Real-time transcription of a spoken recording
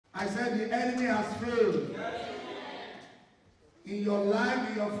I said the enemy has failed. In your life,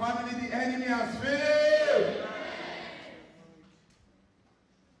 in your family, the enemy has failed.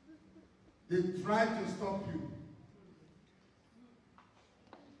 They tried to stop you.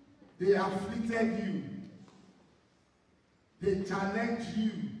 They afflicted you. They challenged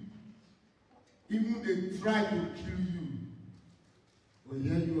you. Even they tried to kill you. But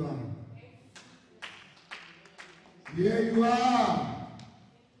here you are. Here you are.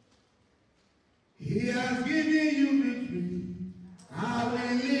 He has given you victory. I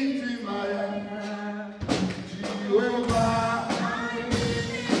will lift him higher. Jehovah.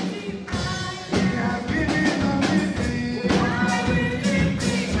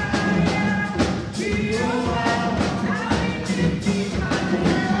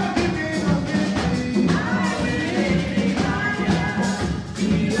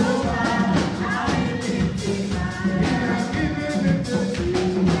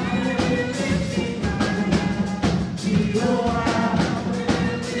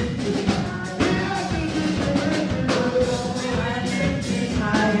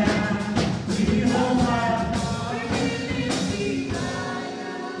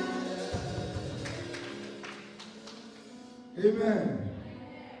 Amen.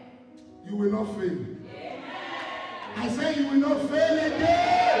 You will not fail. Amen. I say you will not fail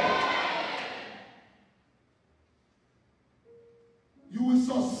again. You will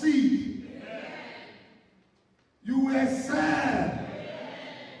succeed. Amen. You will excel. Amen.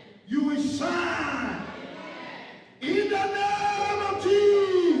 You will shine. Amen. In the name of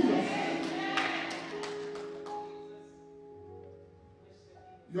Jesus. Amen.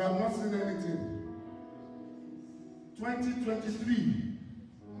 You have not seen anything. 2023,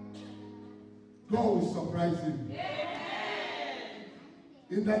 God will surprise you. Amen.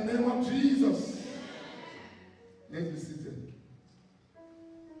 In the name of Jesus. Let's be seated.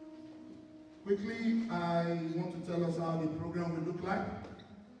 Quickly, I want to tell us how the program will look like.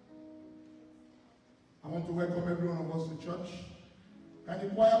 I want to welcome every one of us to church. Can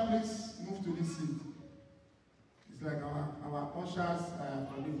the choir please move to this seat? It's like our ushers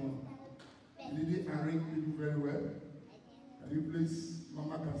for this one. Lady and Rick do very well. Can you please,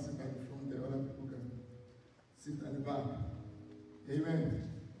 Mama can sit at the front, the other people can sit at the back. Amen.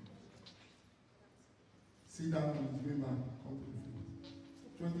 Sit down with me, man. Come to the feet.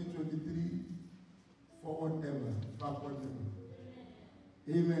 2023, forward ever, backward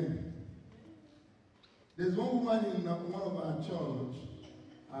never. Amen. There's one woman in one of our church,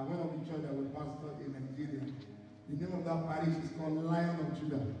 one of the church that we pastor in Nigeria. The name of that parish is called Lion of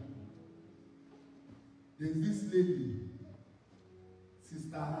Judah. There's this lady,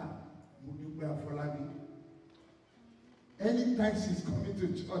 Sister Mudupe Afolabi. Anytime she's coming to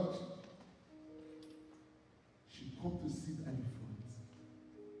church, she comes to sit at the front.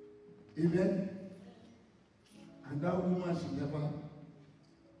 Amen. And that woman should never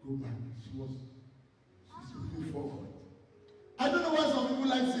go back. She's looking forward. I don't know why some people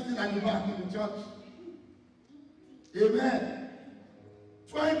like sitting at the back in the church. Amen.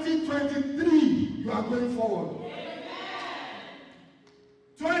 2023, you are going forward. Amen.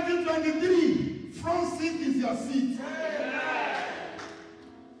 2023, front seat is your seat. Amen.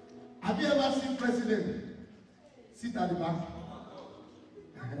 Have you ever seen president sit at the back?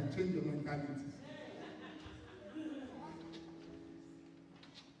 Change your mentality.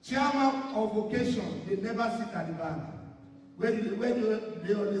 Chairman of vocation, they never sit at the back. Where do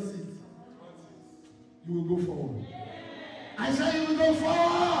they always sit? You will go forward. I say you will go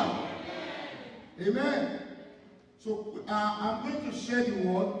forward. Amen. So I'm going to share the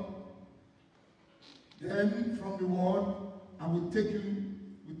word. Then from the word, I will take you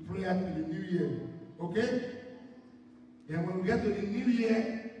with prayer to the new year. Okay? Then when we get to the new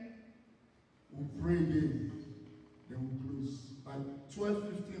year, we'll pray again. Then we'll close. By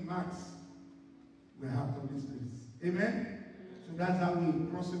 12:15 max, we're out of this place. Amen? So that's how we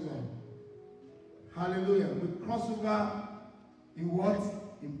cross over. Hallelujah. We cross over in what?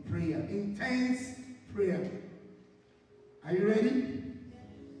 In prayer. Intense prayer. Are you ready?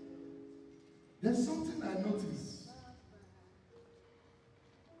 There's something I noticed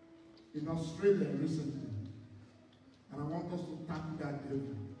in Australia recently. And I want us to tackle that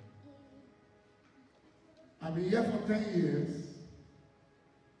devil. I've been here for 10 years.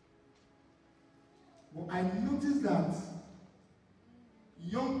 But I noticed that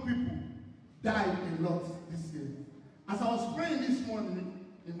young people died a lot this year. As I was praying this morning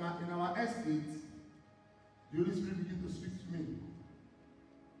in our estate, the Holy Spirit began to speak to me.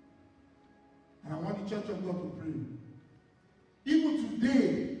 And I want the church of God to pray. Even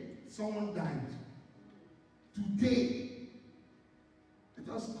today, someone died. Today. Let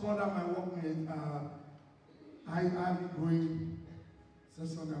just called out my workmate. I'm going. Said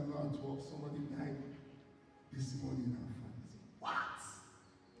Sunday I'm not at work. Somebody died this morning in our family. What?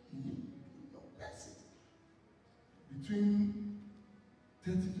 No person. Between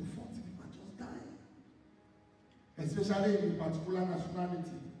 30 to 40 people are just dying. Especially in a particular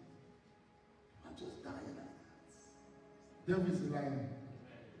nationality. People are just dying like that. Devil is a liar.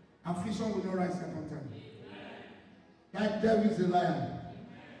 Affliction will not rise second time. That devil is a liar.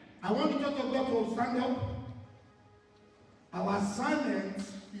 I want the church of God to stand up. Our assignment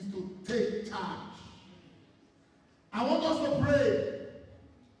is to take charge. I want us to pray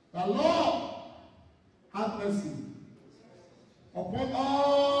that Lord have mercy upon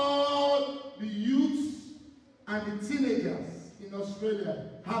all the youths and the teenagers in Australia.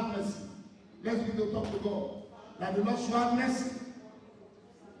 Have mercy. Let's begin to talk to God. That the Lord should have mercy.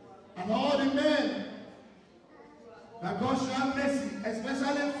 And all the men, that God should have mercy,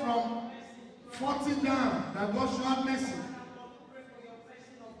 especially from 40 down, that God should have mercy.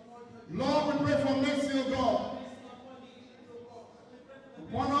 Lord, we pray for mercy, O God,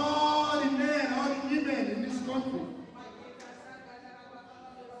 upon all the men, all the women in this country.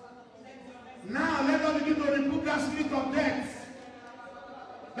 Now, let us begin to rebuke that spirit of death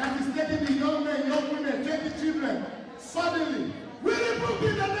that is taking the young men, young women, taking the children. Suddenly, we rebuke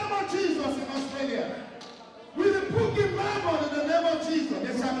in the name of Jesus in Australia. We rebuke in Melbourne in the name of Jesus.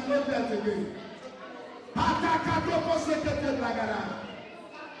 There shall be no death again.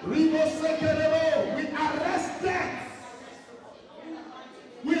 We arrest death.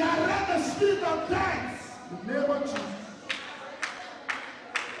 We arrest the spirit of death in the name of Jesus.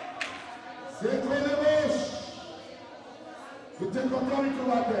 We take authority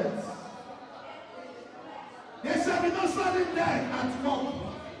over death. There shall be no sudden death at work.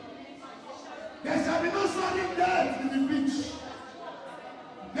 There shall be no sudden death in the beach.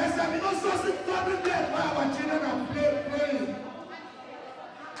 There shall be no sudden death while our children are playing.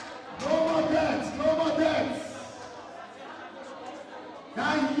 No more death, no more death.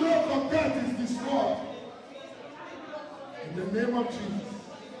 That yoke of death is destroyed. In the name of Jesus.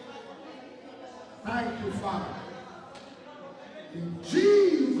 Thank you, Father. In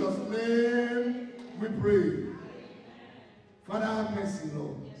Jesus' name we pray. Father, have mercy,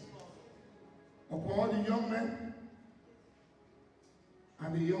 Lord, upon all the young men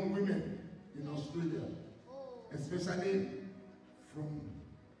and the young women in Australia, especially from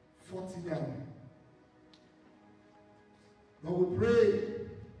 40 down. Lord, we pray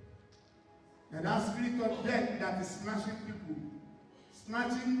that that spirit of death that is snatching people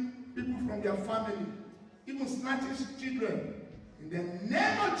from their family, even snatching children, in the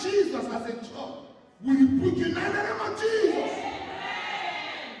name of Jesus as a church, we rebuke you in the name of Jesus.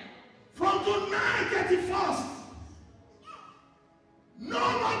 From tonight, 31st, no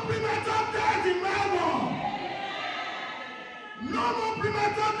more premature death in Melbourne. No more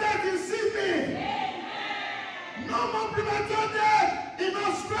premature death in Sydney. No more premature death in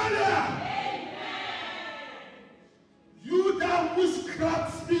Australia. You that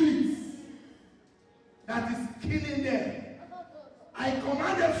witchcraft spirits that is killing them, I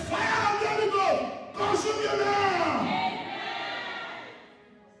command the fire of the Holy Ghost consume you now.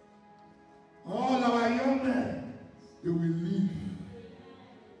 All our young men, they will live.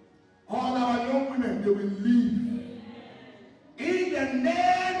 All our young women, they will live. In the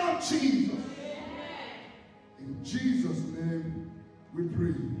name of Jesus. In Jesus' name, we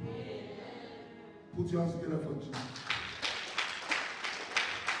pray. Put your hands together for Jesus.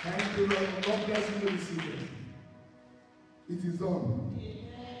 Thank you, Lord. God bless you to receive it. It is done.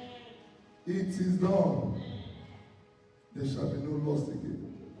 It is done. There shall be no loss again.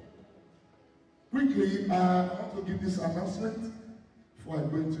 Quickly, I want to give this announcement before I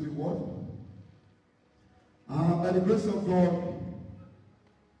go into the word. By the grace of God,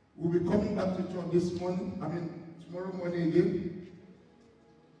 we'll be coming back to church this morning. Tomorrow morning again.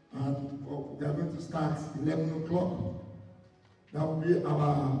 And we are going to start 11 o'clock. That will be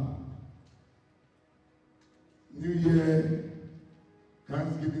our New Year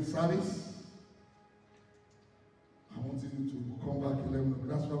Thanksgiving service. I want you to come back 11 o'clock.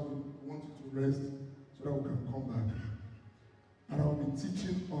 That's why we want you to rest so that we can come back. And I will be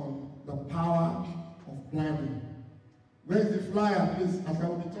teaching on the power of planning. Where is the flyer? Please, as I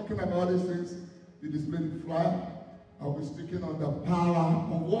will be talking about all these things, you display the flyer. I will be speaking on the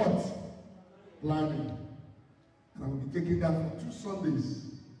power of what? Planning. And I will be taking that for 2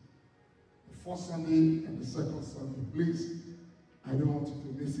 Sundays. The first Sunday and the second Sunday. Please, I don't want you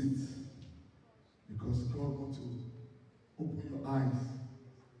to miss it. Because God wants to open your eyes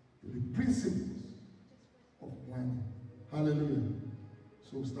to the principles of planning. Hallelujah.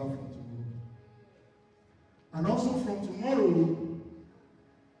 So we'll start from tomorrow. And also from tomorrow,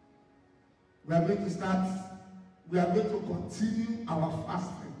 we are going to continue our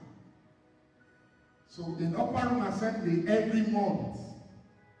fasting. So in Upper Room Assembly, every month,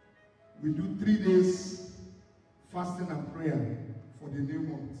 we do 3 days fasting and prayer for the new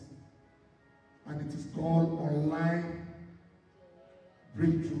month. And it is called Online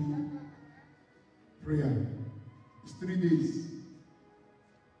Breakthrough Prayer. It's 3 days.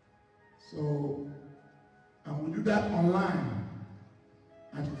 So, and we do that online.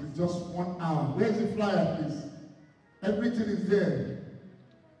 And it is just 1 hour. Where's the flyer, please? Everything is there.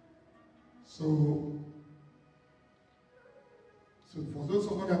 So for those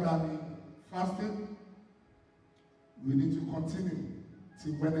of us that have been fasting, we need to continue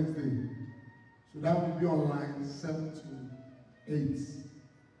till Wednesday. So that will be online 7 to 8.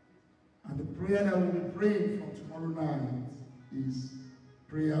 And the prayer that we'll be praying from tomorrow night is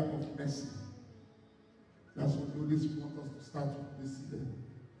prayer of mercy. That's what God is want us to start with this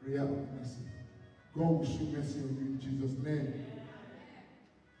prayer of mercy. God will show mercy on you in Jesus' name.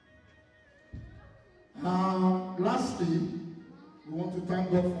 Lastly, we want to thank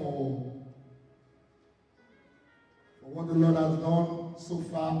God for what the Lord has done so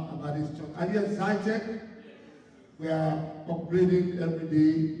far about this church. Are you excited? We are upgrading every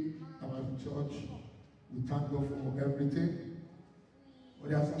day our church. We thank God for everything. But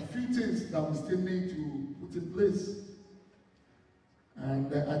there are some few things that we still need to put in place.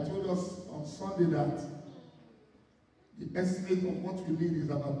 And I told us on Sunday that the estimate of what we need is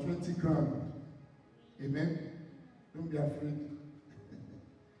about 20 grand. Amen? Don't be afraid.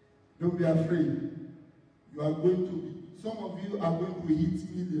 Don't be afraid. You are going to be, some of you are going to hit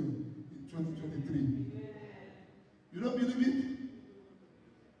million in 2023. You don't believe it?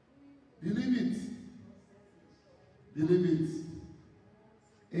 Believe it. Believe it.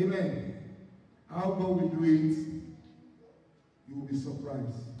 Amen. How God will do it, you will be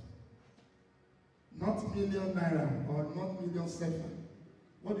surprised. Not million naira or not million sefa.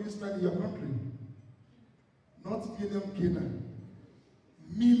 What do you spend in your country? Not million kina.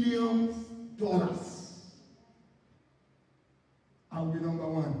 Millions dollars. I'll be number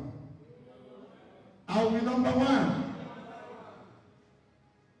one. I'll be number one.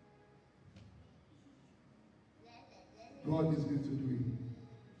 God is going to do it.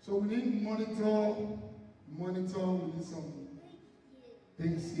 So we need monitor, we need some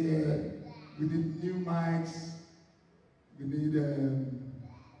things here. We need new mics. We need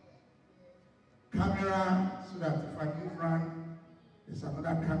camera so that if I move around, there's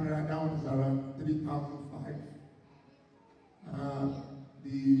another camera. That one is around 3,500.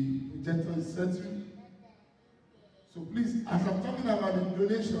 The projector is setting. So please, as I'm talking about the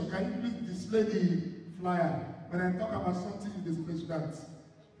donation, can you please display the flyer? When I talk about something, you display so that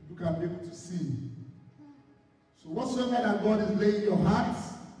people can be able to see. So whatsoever that God is laying in your heart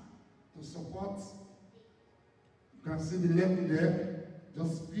to support, you can see the level there.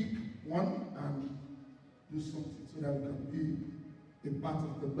 Just speak one and do something so that we can be a part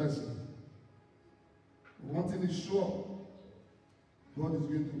of the blessing. But one thing is sure, God is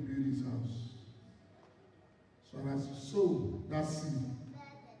going to build his house. So as you sow that seed,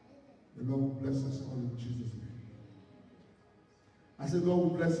 the Lord will bless us all in Jesus' name. I said, God will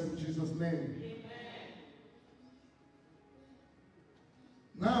bless you in Jesus' name. Amen.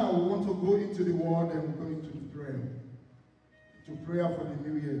 Now we want to go into the word and we're going to the prayer. To prayer for the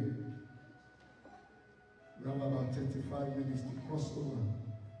new year. We have about 35 minutes to cross over.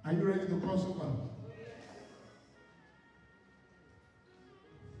 Are you ready to cross over?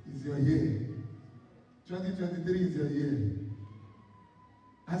 It's your year. 2023 is your year.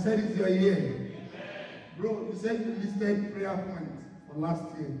 I said it's your year. Amen. Bro, you said you listed prayer points for last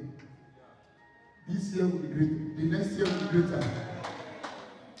year. This year will be great. The next year will be greater.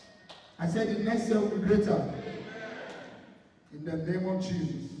 I said the next year will be greater. In the name of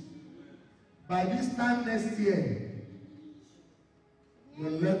Jesus. By this time next year,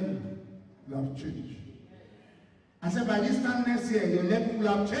 your level will have changed. I said by this time next year, your level will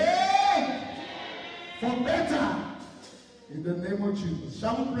have changed for better. In the name of Jesus.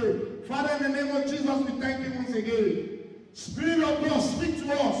 Shall we pray? Father, in the name of Jesus, we thank you once again. Spirit of God, speak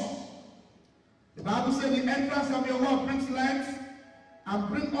to us. The Bible says the entrance of your word brings light and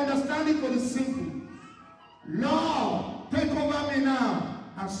bring understanding for the simple. Lord, take over me now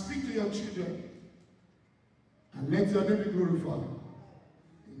and speak to your children. And let your name be glorified.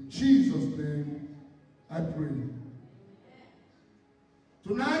 In Jesus' name, I pray.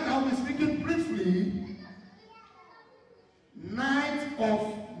 Tonight I'll be speaking briefly. Night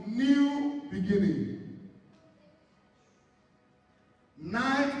of new beginning. Night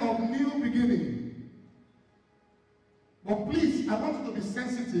new beginning. But please, I want you to be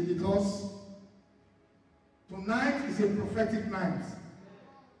sensitive because tonight is a prophetic night.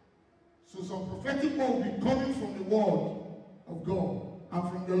 So some prophetic word will be coming from the word of God and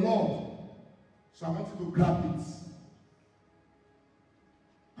from the Lord. So I want you to grab it.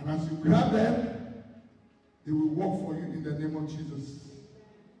 And as you grab them, they will work for you in the name of Jesus.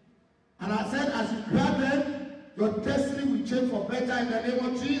 And I said, as you grab them, your destiny will change for better in the name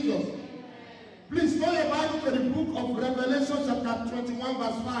of Jesus. Please turn your Bible to the book of Revelation chapter 21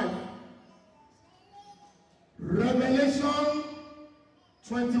 verse 5. Revelation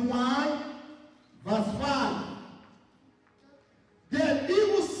 21 verse 5. Then he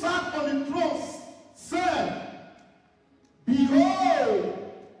who sat on the throne said, Behold,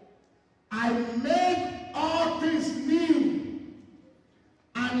 I make all things new.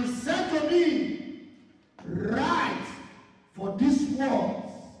 And he said to me, Write, for these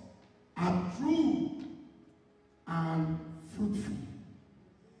words are true and fruitful.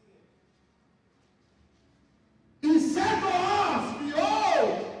 He said to us,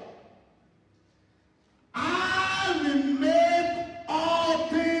 Behold, I will make all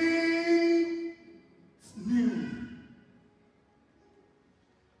things new.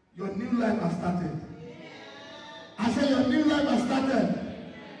 Your new life has started. I said your new life has started.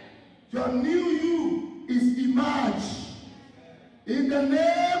 Your new you is emerged. In the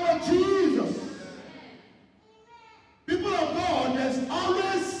name of Jesus. People of God, there's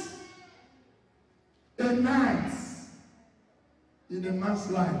always a night in a man's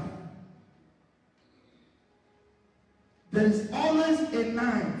life. There is always a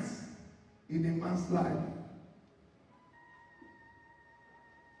night in a man's life.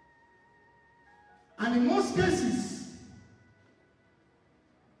 And in most cases,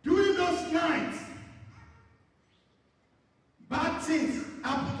 during those nights, bad things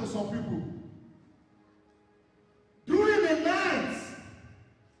happen to some people. During the night,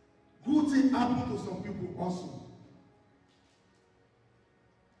 good things happen to some people also.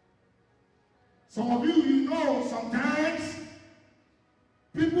 Some of you know, sometimes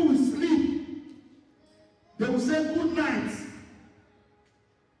people will sleep. They will say good night.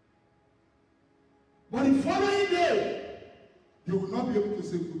 But the following day, they will not be able to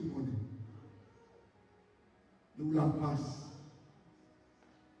say good morning. They will have passed.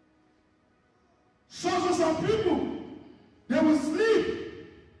 So some people, they will sleep.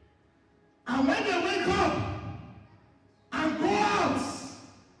 And when they wake up and go out,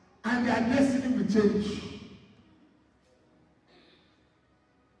 and their destiny will change.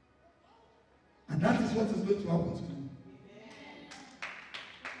 And that is what is going to happen to you.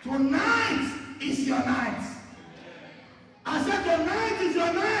 Tonight is your night. I said tonight is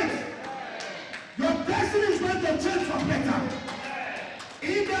your night. Your destiny is going to change for better.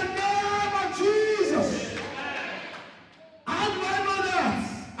 In the name of Jesus. How do I know that?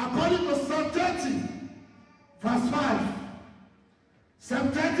 According to Psalm 30, verse 5.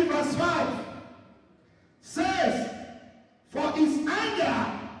 Psalm 30, verse 5 says, For his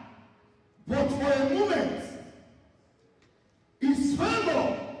anger, but for a moment, his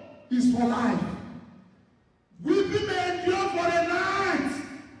favor is for life. Weeping may endure for a night,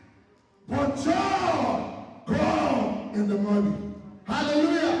 but joy comes in the morning.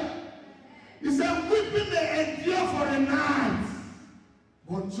 Hallelujah. He said, weeping may endure for a night,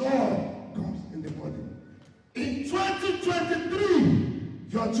 but joy comes in the morning. In 2023,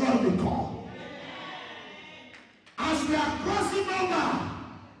 your joy will come. As we are crossing over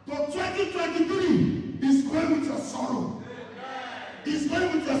to 2023, it's going with your sorrow. It's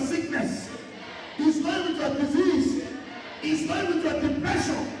going with your sickness. It's going with your disease. It's going with your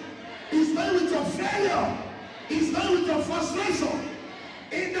depression. It's going with your failure. It's going with your frustration.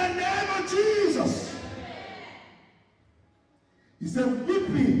 In the name of Jesus. He said,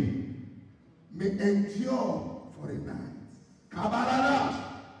 weeping may endure for a night. Kabarara,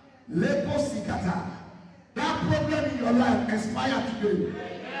 leposikata. That problem in your life expired today.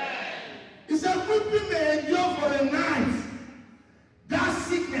 He said, weeping may endure for a night. That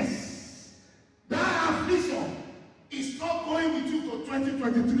sickness, that affliction is not going with you to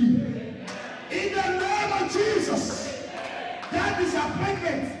 2023. In the name of Jesus, that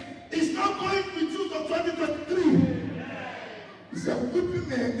disappointment is not going with you to 2023. He said, weeping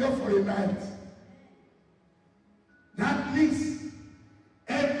may endure for a night. That means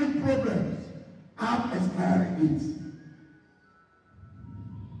every problem have expiring date.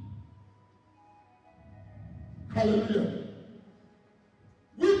 Hallelujah.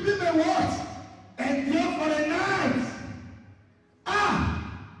 Weeping may what? Endure for a night.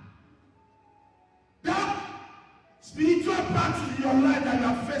 That spiritual battle in your life that you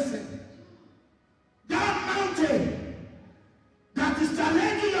are facing,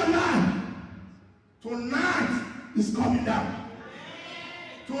 is coming down.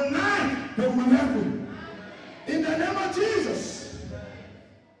 Tonight, they will level. In the name of Jesus.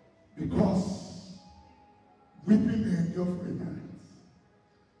 Because weeping may endure for a night.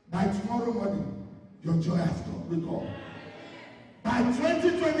 By tomorrow morning, your joy has come. Wake up. By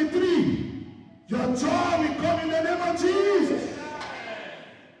 2023, your joy will come in the name of Jesus.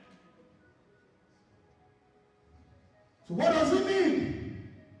 So what does it mean?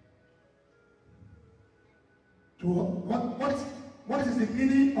 What is the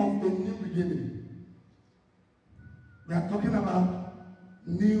meaning of a new beginning? We are talking about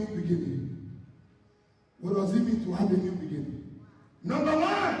new beginning. What does it mean to have a new beginning? Number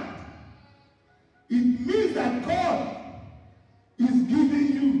one, it means that God is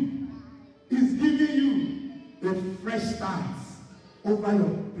giving you a fresh start over your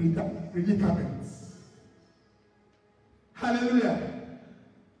predicaments. Hallelujah.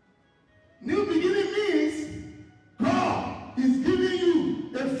 New beginning means God is giving you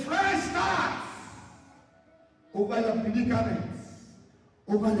a fresh start over your predicaments,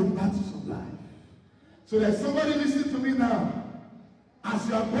 over the battles of life. So there's somebody listening to me now. As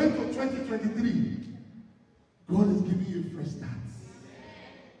you are going to 2023, God is giving you a fresh start.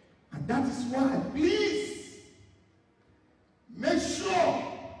 And that is why, please, make sure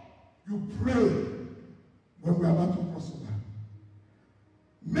you pray when we are about to cross over.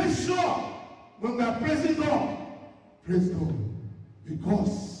 Make sure when we are praising God, praise God.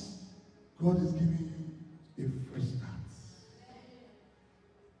 Because God is giving you a fresh start.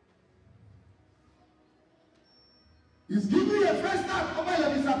 He's giving you a fresh start over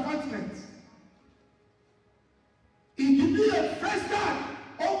your disappointment. He gives you a fresh start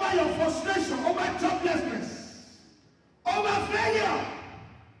over your frustration, over joblessness, over failure,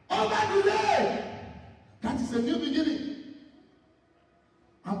 over delay. That is a new beginning.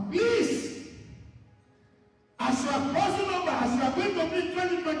 And please, as you are crossing over, as you are going to be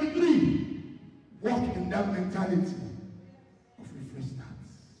 2023, walk in that mentality of a fresh start.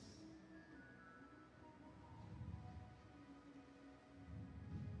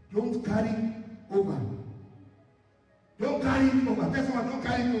 Don't carry over. Don't carry it over. Tell someone, don't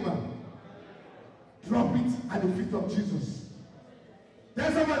carry it over. Drop it at the feet of Jesus.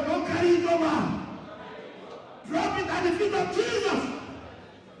 Tell someone, don't carry it over. Drop it at the feet of Jesus.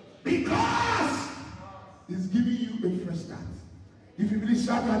 Because He's giving you a fresh start. If you believe,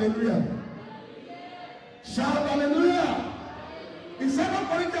 shout hallelujah. Shout hallelujah. In 2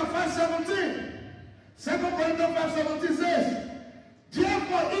 Corinthians 5:17, 2 Corinthians 5:17 says,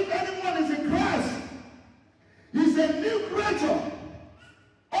 therefore, if anyone is in Christ, he's a new creature.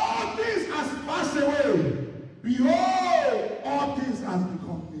 All things has passed away. Behold, all things has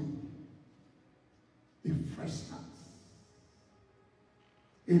become new. A fresh start.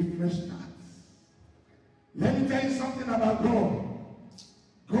 A fresh start. Let me tell you something about God.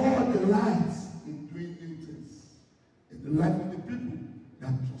 God delights in doing new things in the life of the people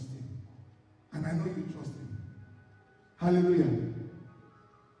that trust Him. And I know you trust Him. Hallelujah.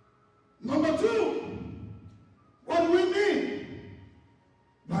 Number two, what do we mean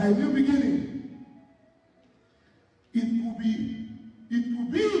by a new beginning? It could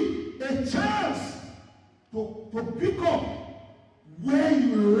be a chance to pick up where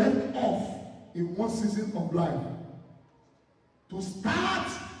you left off in one season of life. To start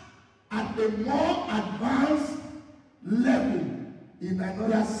at a more advanced level in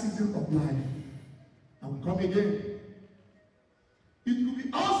another season of life. I will come again. It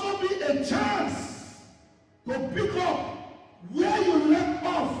could also be a chance to pick up where you left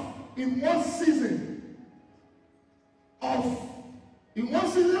off in one season of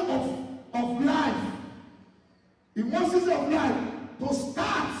life. In one season of life, to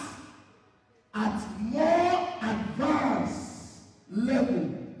start at more advanced level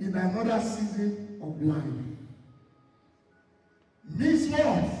in another season of life. Means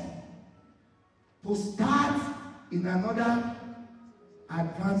what? To start in another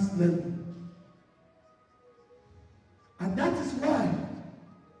advanced level. And that is why,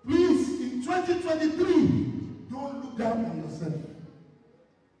 please, in 2023, don't look down on yourself.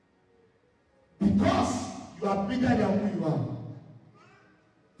 Because you are bigger than who you are.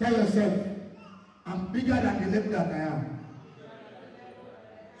 Tell yourself, I'm bigger than the level that I am.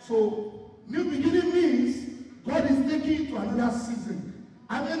 So, new beginning means God is taking you to another season.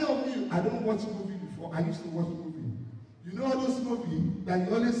 How many of you, I don't watch movie before, I used to watch movie. You know all those movies that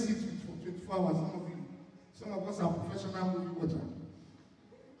you always sit with for 24 hours, some of us are professional movie watchers.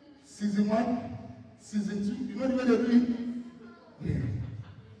 Season 1, season 2, you know the way they do it? Yeah.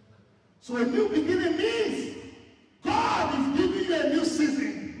 So a new beginning means God is giving you a new season.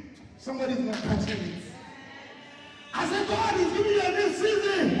 Somebody's not catching it. God is giving you a new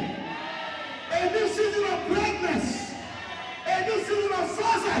season. A new season of greatness. A new season of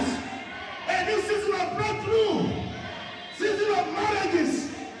success. A new season of breakthrough. Season of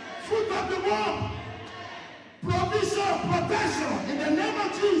marriages. Fruit of the womb. Provision, protection in the name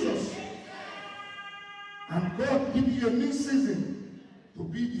of Jesus. And God giving you a new season to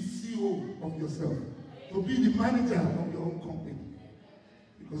be the CEO of yourself. To be the manager of your own company.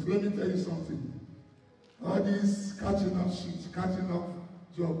 Because let me tell you something. All these catching up shit, catching up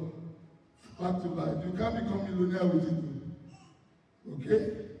job, back to back. You can't become a millionaire with it. Okay?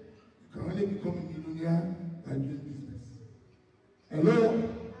 You can only become a millionaire by doing business. Hello?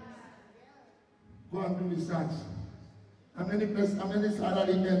 Go and do research. How many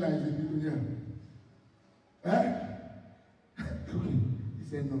salary earner is a millionaire? Eh? Okay. He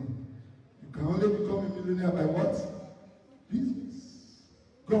said no. You can only become a millionaire by what? Business.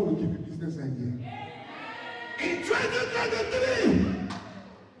 God will give you business idea. In 2023,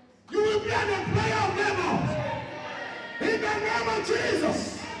 you will be an employer of labor. In the name of Jesus.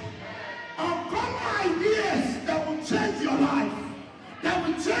 Uncommon ideas that will change your life. That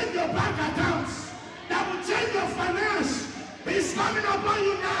will change your bank accounts. That will change your finance. It's coming upon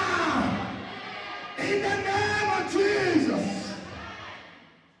you now. In the name of Jesus.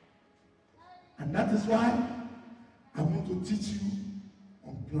 And that is why I want to teach you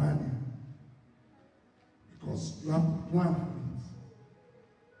on planning. Because you have to plan for it.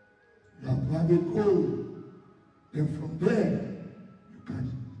 You have to have a goal. Then from there, you can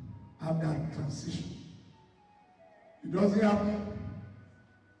have that transition. It doesn't happen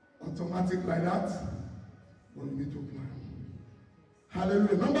automatic like that, but you need to plan.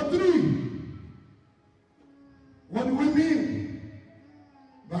 Hallelujah. Number 3. What do we mean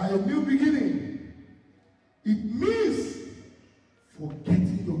by a new beginning? It means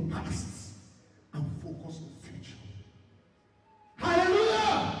forgetting your past and focus on the future.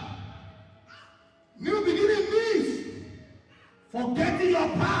 Hallelujah! New beginning means forgetting your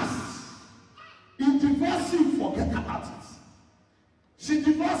past. If divorced you, forget about it. She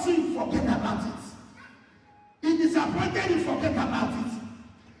divorced you, forget about it. He disappointed you, forget about it.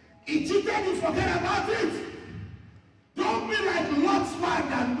 He cheated you, forget about it. Don't be like Lot's wife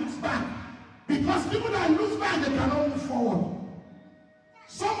that looks back. Because people that look back, they cannot move forward.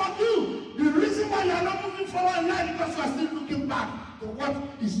 Some of you, the reason why you are not moving forward in life is because you are still looking back to what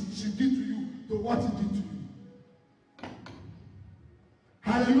she did to you, to what he did to you.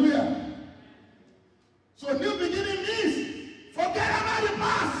 Hallelujah. So new beginning means forget about the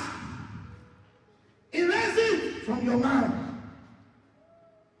past. Erase it from your mind.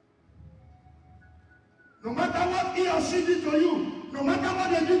 No matter what he or she did to you, no matter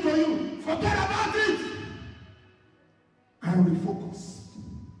what they did to you, forget about it. And refocus.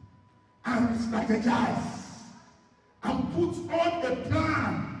 And strategize. And put on a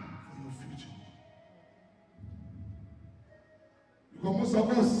plan for your future. Because most of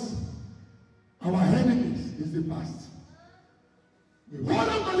us, our enemies is the past. We hold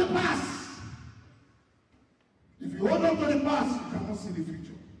on to the past. If you hold on to the past, you cannot see the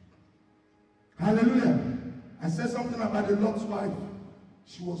future. Hallelujah. I said something about the Lot's wife.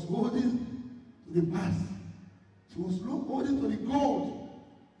 She was holding to the past. She was holding to the gold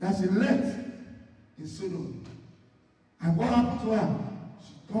that she left in Sodom. And what happened to her?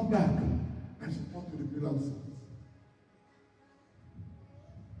 She turned back and she turned to the pillar of salt.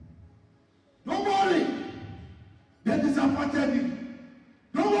 Don't worry. They disappointed you.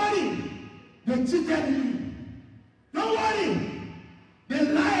 Don't worry. They cheated you. Don't worry. They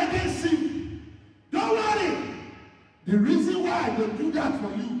lie against you. Don't worry. The reason why they do that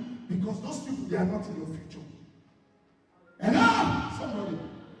for you, because those people, they are not in your future. Hello? Somebody.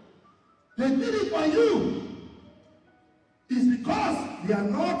 They did it for you. It's because they are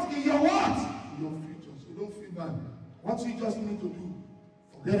not in your what? In your future. So don't feel bad. What you just need to do,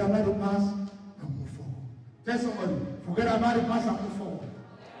 forget about the past and move forward. Tell somebody, forget about the past and move forward.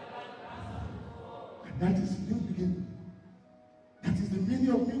 And that is new beginning. That is the meaning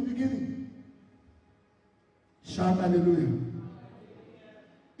of new beginning. Shout hallelujah.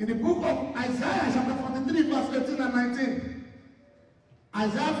 In the book of Isaiah, chapter 43, verse 18 and 19.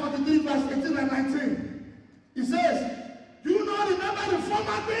 Isaiah 43, verse 18 and 19. It says, do not remember the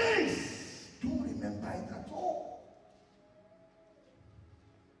former things. Don't remember it at all.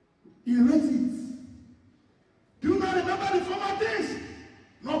 Erase it. Do not remember the former things,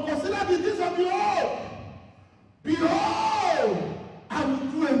 nor consider the things of the old. Behold, I will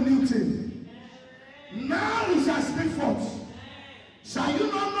do a new thing. Now it shall speak forth. Shall you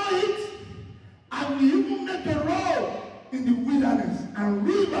not know it? I will even make a road in the wilderness and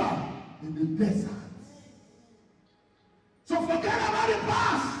river in the desert. So forget about the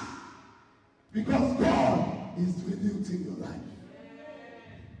past. Because God is doing new things in your life.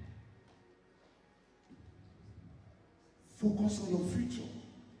 Focus on your future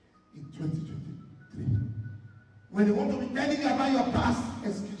in 2023. When they want to be telling you about your past,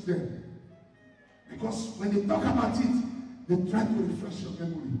 excuse them. Because when they talk about it, they try to refresh your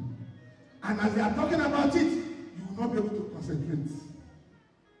memory. And as they are talking about it, you will not be able to concentrate.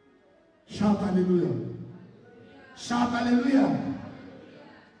 Shout hallelujah. Shout hallelujah.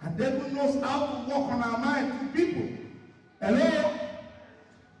 And devil knows how to work on our mind to people. Hello?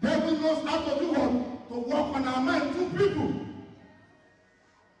 Devil knows how to do what? To work on our mind to people.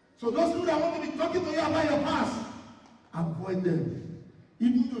 So those people that want to be talking to you about your past, avoid them.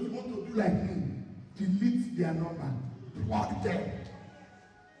 Even though you want to do like me, delete their number. Block them.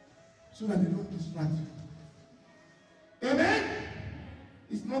 So that they don't distract you. Amen?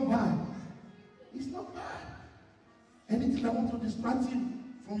 It's not bad. It's not bad. Anything that wants to distract you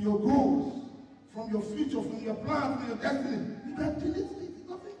from your goals, from your future, from your plan, from your destiny, you can delete it. It's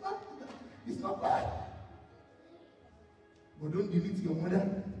nothing bad. It's not bad. But don't delete your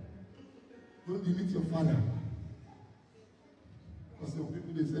mother. Don't delete your father. Because some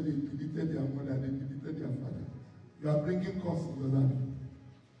people, they said they deleted their mother, they deleted their father. You are bringing costs in your life.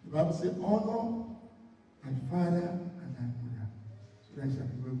 The Bible says, honor thy father and thy mother, so that I shall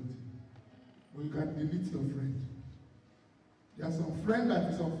be well with you. But you can delete your friend. There are some friends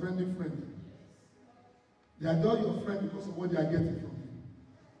that is unfriendly friend. They adore your friend because of what they are getting from you.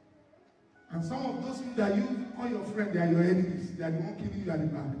 And some of those people that you call your friend, they are your enemies. They are the one killing you at the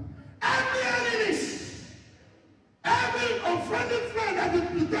back. Every enemies, every unfriendly friend that is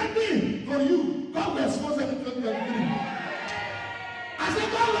pretending for you, God will expose them in 2023. I said,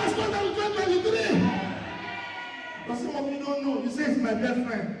 God will expose them in 2023. But some of you don't know. You say it's my best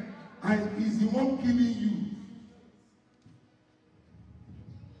friend, and he's the one killing you.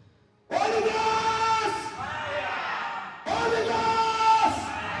 Holy Ghost! Holy Ghost!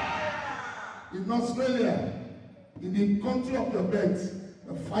 In Australia, in the country of your birth,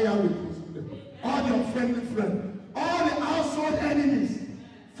 the fire will consume them. All your friendly friends, all the household enemies,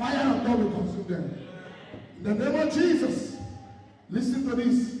 fire of God will consume them. In the name of Jesus, listen to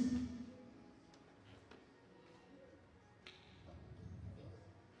this.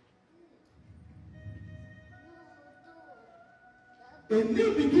 A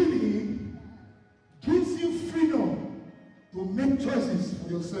new beginning gives you freedom to make choices for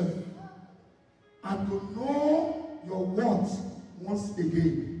yourself and to know your worth once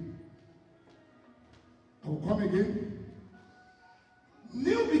again. I will come again.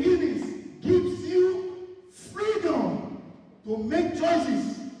 New beginnings gives you freedom to make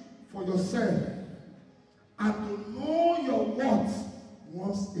choices for yourself and to know your worth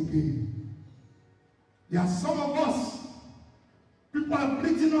once again. There are some of us, people are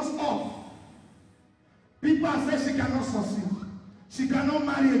written us off. People are saying she cannot succeed. She cannot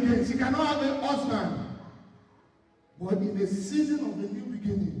marry again. She cannot have a husband. But in the season of the new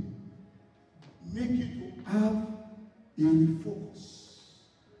beginning, make you to have a refocus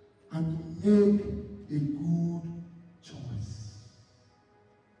and to make a good choice.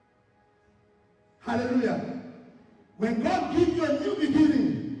 Hallelujah. When God gives you a new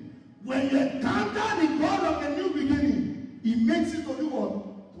beginning, when you encounter the God of the new beginning, He makes you to do what?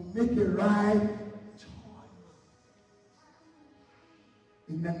 To make a right choice.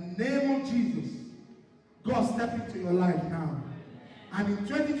 In the name of Jesus, God step into your life now. And in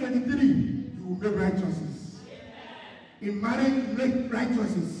 2023, you will make right choices. In marriage, you make right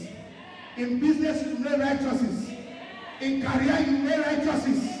choices. In business, you make right choices. In career, you make right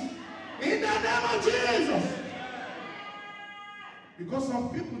choices. In the name of Jesus. Because some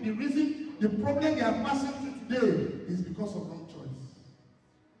people, the reason, the problem they are passing through today is because of wrong choice.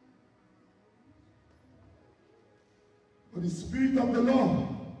 But the Spirit of the Lord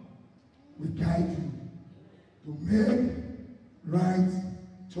will guide you to make right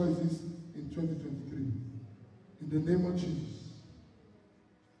choices in 2023. In the name of Jesus.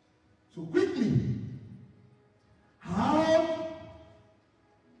 So quickly, how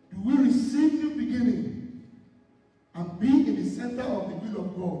do we receive new beginning and be in the center of the will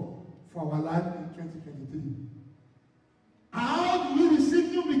of God for our life in 2023? How do we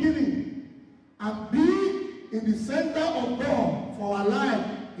receive new beginning and be in the center of God for our life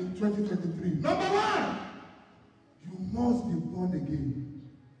in 2023? Number one, you must be born again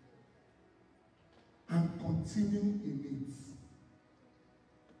and continue in it.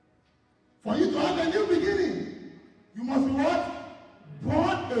 For you to have a new beginning, you must be what?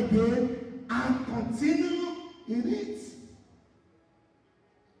 Born again and continue in it.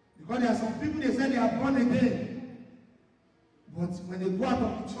 Because there are some people, they say they are born again. when they go out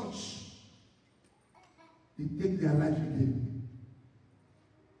of the church, they take their life again.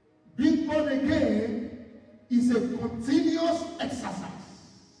 Being born again is a continuous exercise.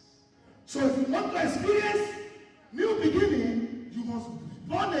 So if you want to experience new beginning, you must be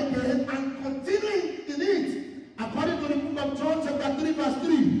born again and continue in it. According to the book of John chapter 3 verse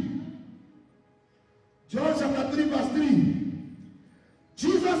 3. John chapter 3 verse 3.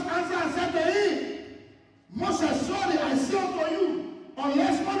 Jesus answered and said to him, Most surely I say unto you,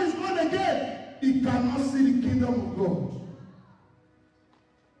 unless one is born again, he cannot see the kingdom of God.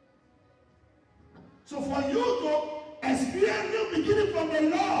 So for you to experience new beginning from the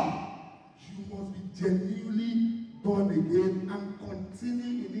Lord, you must be genuinely born again and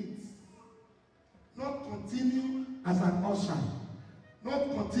continue in it. Not continue as an usher. Not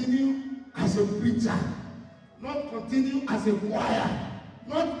continue as a preacher. Not continue as a choir.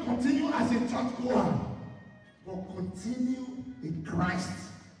 Not continue as a church goer. But continue in Christ.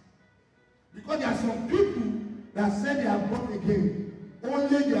 Because there are some people that say they are born again.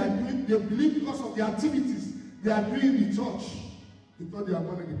 Only they believe because of the activities they are doing in the church. They thought they are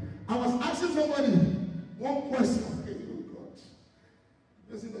born again. I was asking somebody one question. Hey, oh God.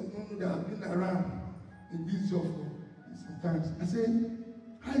 The person does not know that I've been around in this job for sometimes. I said,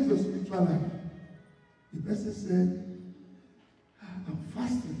 how is your spiritual life? The person said, I'm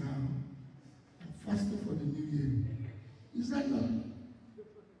fasting now. I'm fasting for the new year. Is that your?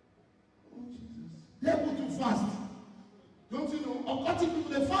 Oh, Jesus. They're able to fast. Don't you know? Occultic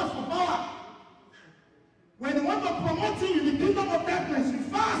people, they fast for power. When they want to promote you in the kingdom of darkness, you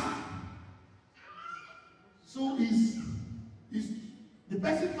fast. So is the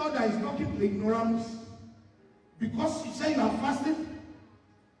person thought that he's talking to ignorance because you say you are fasting?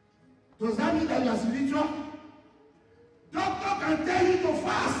 Does that mean that you are spiritual? Doctor can tell you to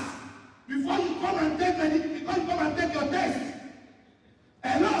fast before you come and take your test.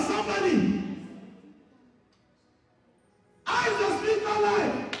 Hello, somebody. How is your spiritual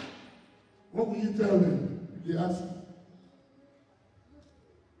life? What will you tell them if they ask you?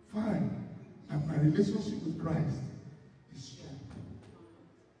 Fine. And my relationship with Christ is strong.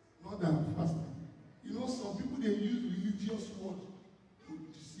 Not that I'm fasting. You know, some people, they use religious words to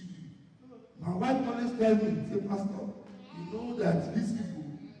deceive you. My wife always tells me, say, Pastor, you know that these people,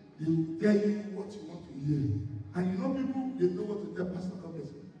 they will tell you what you want to hear. And you know people, they know what to tell Pastor Thomas.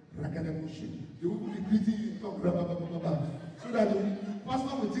 They will be greeting you in talk, blah, blah, blah, blah, blah, so that the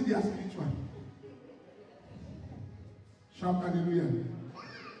pastor will think they are spiritual. Shout hallelujah.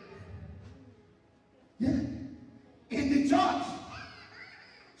 Yeah. In the church.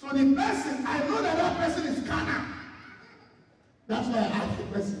 So the person, I know that person is carnal. That's why I asked the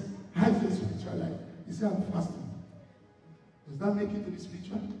person, how is your spiritual life? He said, I'm fasting. Does that make you to be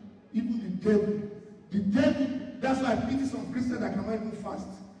spiritual? Even the devil, that's why I pity some Christians that cannot even fast.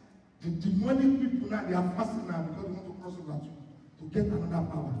 The demonic people now, they are fasting now because they want to cross over to get another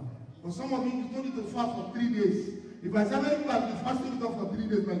power. But some of you don't need to fast for 3 days. If I say you have been fasting with us for 3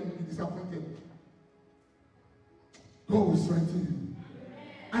 days, man, you'll be disappointed. God will strengthen you.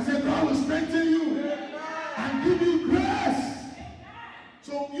 I said, God will strengthen you and give you grace.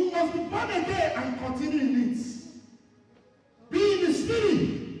 So you must be born again and continue in it. Be in the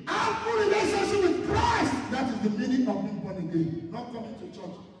spirit. Have a relationship with Christ. That is the meaning of being born again. Not coming to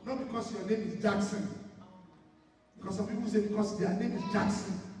church. Not because your name is Jackson. Because some people say because their name is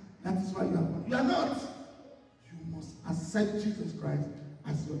Jackson, that is why you are born. You are not. You must accept Jesus Christ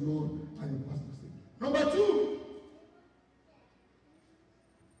as your Lord and your personal Savior. Number 2,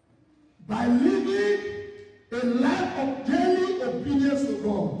 by living a life of daily obedience to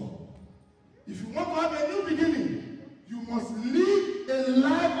God. If you want to have a new beginning, you must live a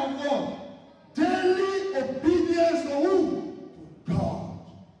life of God. Daily obedience to who? To God.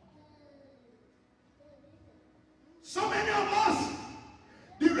 So many of us,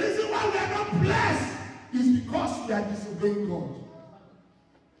 the reason why we are not blessed is because we are disobeying God.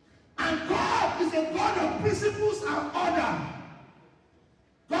 And God is a God of principles and order.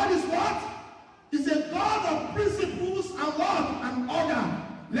 God is what? He's a God of principles and what? And order.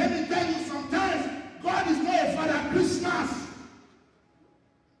 Let me tell you, sometimes God is not a Father Christmas.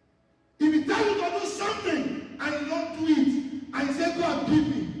 If he tells you to do something and you don't do it, and you say, God, give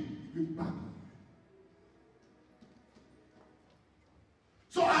me, you will back.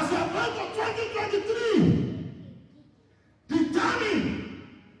 So as we are going to 2023, determined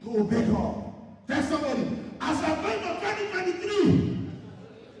to obey God. Tell somebody, as we are going to 2023,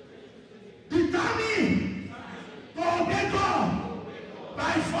 determined to obey God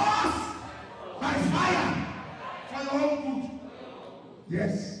by force, by fire, for your own good.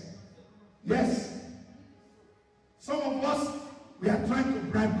 Yes. Yes. Some of us, we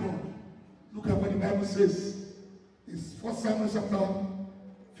Bible says is 1 Samuel chapter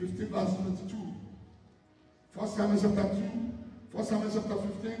 15 verse 22. 1 Samuel chapter 2, 1 Samuel chapter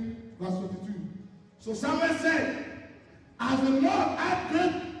 15 verse 22. So Samuel said, as the Lord had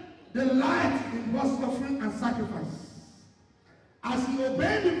great delight in burnt offering and sacrifice, as he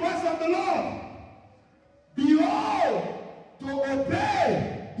obeyed the voice of the Lord, behold, to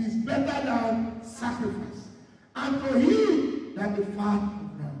obey is better than sacrifice, and to heed than the fat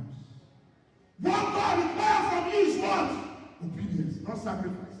of rams. What God requires from you is what? Obedience, not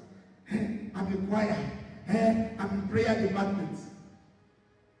sacrifice. I'm in choir. I'm in prayer department.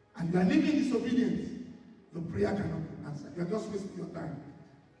 And you are living disobedience. Your prayer cannot be answered. You are just wasting your time.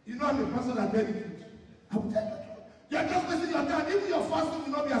 You know I'm a person that tell you the truth. I will tell you the truth. You are just wasting your time. Even your fasting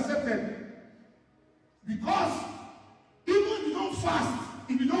will not be accepted. Because even if you don't fast,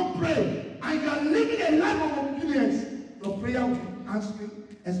 if you don't pray, and you are living a life of obedience, your prayer will be answered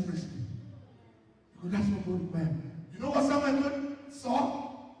expressly. Because that's what God requires. You know what Samuel told Saul?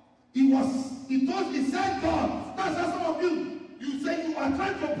 He said God, that's how some of you say you are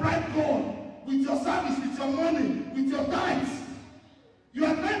trying to bribe God with your service, with your money, with your tithes. You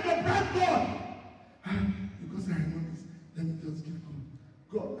are trying to bribe God. Because I know this, let me just give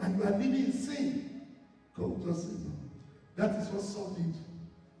God. And you are living in sin. God will just say no. That is what Saul did.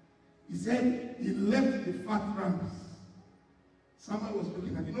 He said he left the fat rams. Samuel was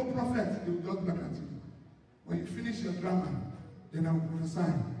looking at, prophet, they will just back at you. When you finish your drama, then I will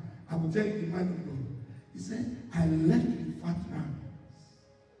prophesy. I will tell you the mind of God. He said, I left the fat rams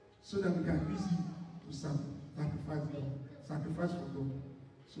so that we can use it to sacrifice God. Sacrifice for God.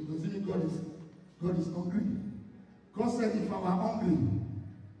 So does it mean God is hungry? God said, if I were hungry,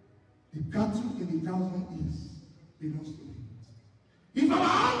 the cattle in 1,000 years belongs to me. If I were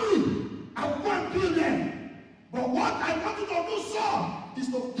hungry, I would go and kill them. But what I wanted to do, Saul, is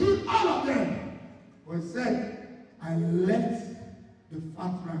to kill all of them. But he said, I left the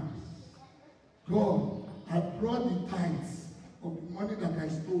fat rams. God, I brought the tithes of the money that I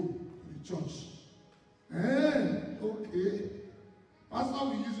stole to the church. Okay. Pastor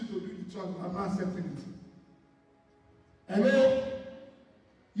will use it to do the church, but I'm not accepting it. Hello?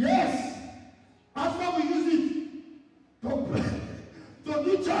 Yes. Pastor will use it to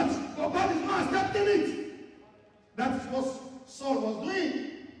do church, but God is not accepting it. That is what Saul was doing.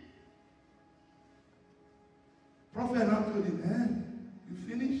 Prophet now told him, you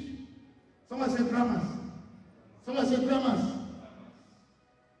finish? Someone said dramas. Someone said dramas.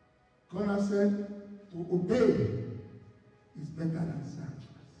 God said to obey is better than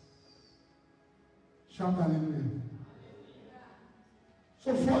sacrifice. Shout hallelujah. So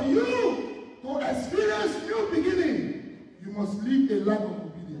for you to experience new beginning, you must live a life of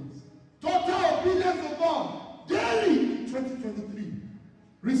obedience. Total obedience to God daily in 2023.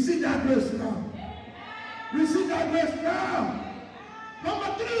 Receive that grace now. Receive that grace now.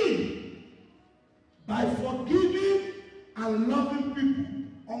 Number 3, by forgiving and loving people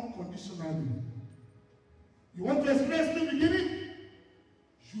unconditionally. You want to experience new beginning?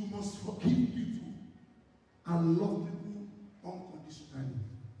 You must forgive people and love people unconditionally.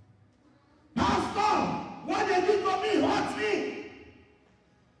 Pastor, what they did for me hurt me.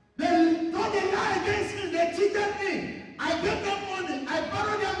 They told a lie against me. They cheated me. I gave them money. I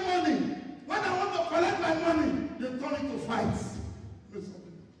borrowed them money. When I want to collect my money, they turn it to fights.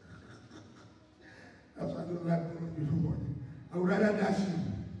 That's why I don't like borrowing people money. I would rather dash you.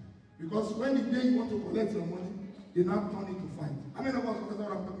 Because when the day you want to collect your money, they now turn it to fight. How many of us know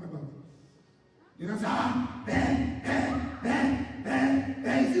what I'm talking about? You know, say,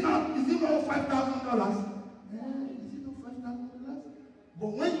 is it not $5,000? Is it not $5,000? But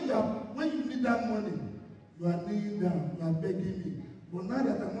when you need that money, you are kneeling down, you are begging me. But now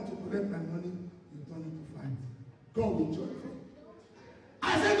that I want to collect my money, you turn it to fight. God will judge them. I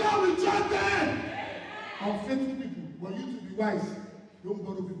said, God will judge them. Unfaithful people, for you to be wise, don't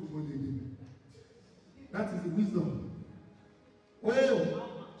borrow people money again. That is the wisdom. Oh,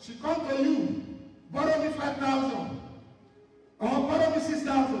 she come to you, borrow me 5,000, or borrow me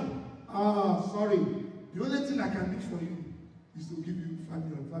 6,000. Ah, sorry. The only thing I can do for you is to give you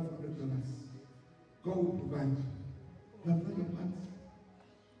 $500. God will provide. You have done your part.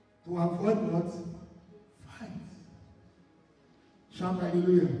 To avoid what? Fight. Shout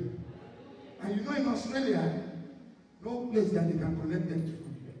hallelujah. And you know in Australia, no place that they can collect debt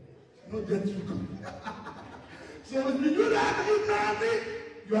from. No debt to come. So if you do that,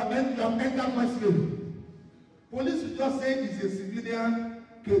 you have entered my slave. Police will just say it's a civilian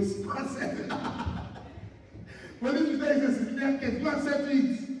case. Police will say it's a civilian case. Go and settle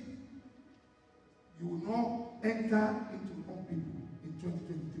it. You will not enter into home people in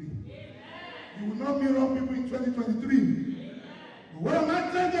 2023. You You will not mirror people in 2023. But what am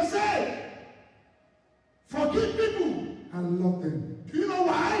I trying to say? Forgive people and love them. Do you know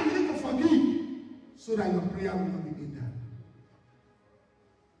why you need to forgive? So that your prayer will not be hindered.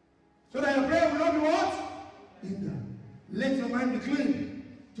 So that your prayer will not be what? Hindered. Let your mind be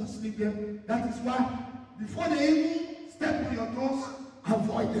clean. Just leave them. That is why before they even step on your toes,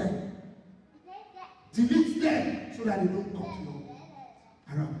 avoid them. Delete them so that they don't come to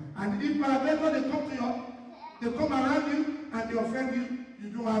you around. And if they come to you, they come around you and they offend you, you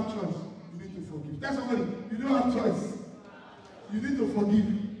don't have choice. You need to forgive. Tell somebody, you don't have choice. You need to forgive.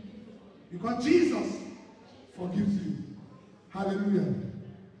 Because Jesus forgives you. Hallelujah.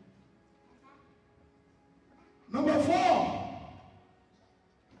 Number 4.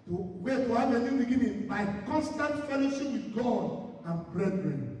 To have a new beginning by constant fellowship with God and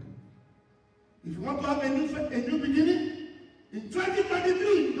brethren. If you want to have a new beginning, in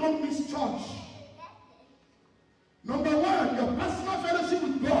 2023, don't miss church. Number 1, your personal fellowship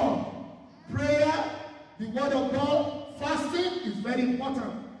with God. Prayer, the word of God, fasting is very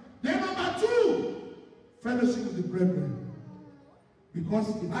important. Then number 2, fellowship with the brethren.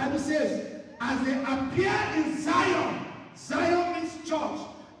 Because the Bible says, as they appear in Zion, Zion means church.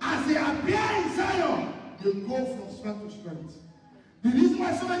 As they appear in Zion, they go from strength to strength. The reason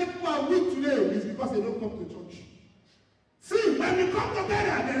why so many people are weak today is because they don't come to church. See, when we come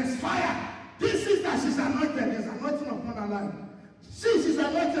together, there is fire. This sister, she's anointed. There's anointing upon her life. She's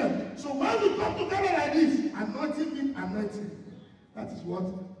anointed. So when we come together like this, anointing means anointing. That is what?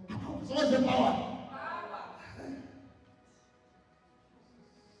 So what's the power?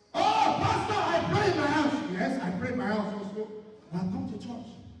 Oh, Pastor, I pray in my house. Yes, I pray in my house also. But I come to church.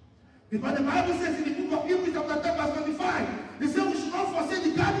 Because the Bible says in the book of Hebrews chapter 10 verse 25, it says we should not forsake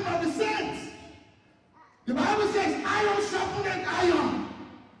the gathering of the saints. The Bible says iron sharpened iron.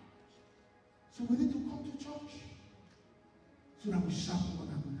 So we need to come to church so that we sharpen one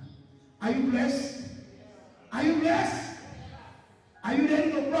another. Are you blessed? Are you blessed? Are you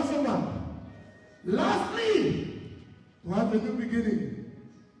ready to cross over? Lastly, to have a new beginning,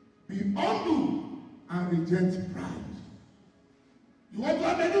 be humble and reject pride. You want to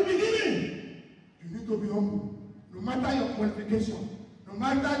have a new beginning? You need to be humble. No matter your qualification, no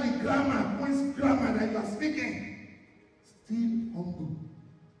matter the grammar, Queen's grammar that you are speaking, still humble.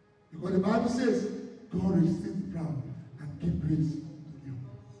 Because the Bible says, God is still proud and give grace to you.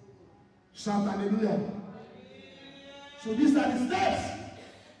 Shout hallelujah. So these are the steps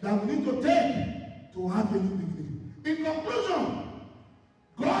that we need to take to have a new beginning. In conclusion,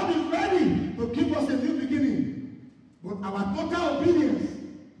 God is ready to give us a new beginning. But our total obedience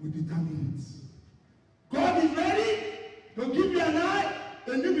will determine it. God is ready to give you and I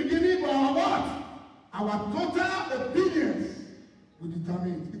a new beginning, but our what? Our total obedience will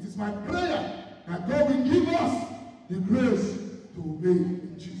determine it. It is my prayer that God will give us the grace to obey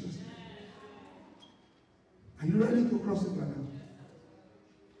in Jesus' name. Are you ready to cross it right now?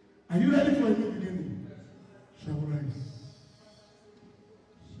 Are you ready for a new beginning? Shall we rise?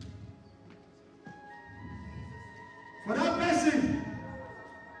 For that person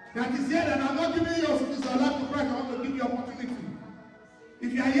that is here and I'm not giving you your life to Christ, I want to give you an opportunity.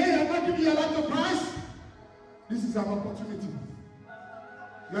 If you are here and I'm not giving your life to Christ, this is an opportunity.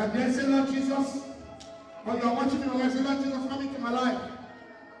 You are there, say, Lord Jesus, or you are watching me online, say, Lord Jesus, come into my life.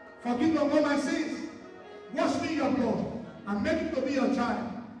 Forgive me of all my sins. Wash me in your blood and make it to be your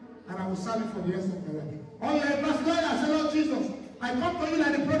child. And I will serve you for the rest of my life. Or you are a pastor, say, Lord Jesus, I come to you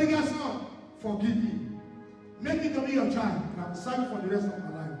like the prodigal son. Forgive me. Make me to be your child, and I will serve you for the rest of my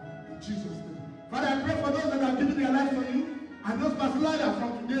life. In Jesus' name. Father, I pray for those that have given their life to you, and those backsliders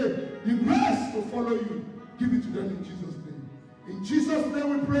from today, the grace to follow you, give it to them in Jesus' name. In Jesus' name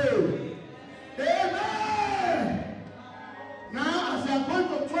we pray. Amen. Now, as we are going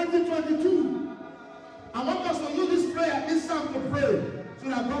to 2022, I want us to use this prayer, this psalm to pray, so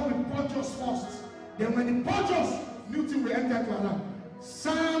that God will purge us first. Then when He purges us, new thing will enter into our life.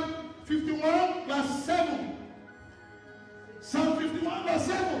 Psalm 51 verse 7. Psalm 51 verse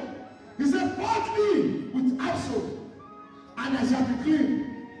 7. He said, purge me with hyssop, and I shall be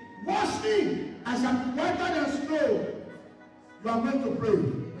clean. Wash me, I shall be whiter than snow. You are going to pray.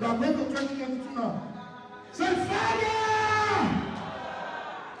 You are going to 2022 now. Say, Father,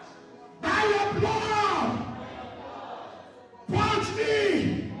 by your blood, purge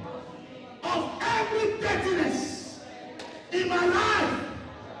me of every dirtiness in my life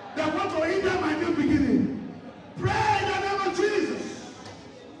that want to hinder my new beginning. Pray in the name of Jesus.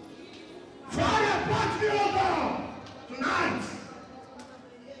 Father, purge me, oh God, tonight.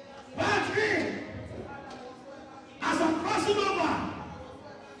 Purge me as I'm crossing over.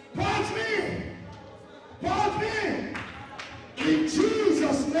 Purge me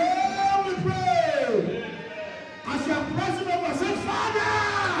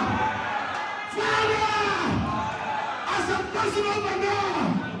It's not over now.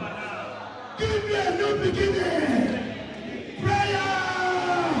 Give me a new beginning. Prayer.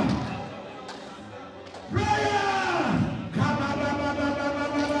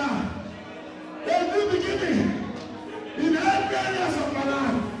 A new beginning in every areas of my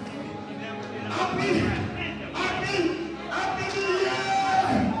life. Happy New Year. Happy New Year.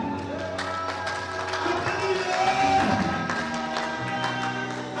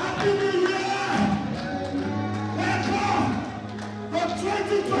 Happy New Year. Welcome to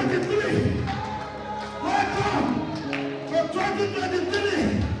 2023. Welcome to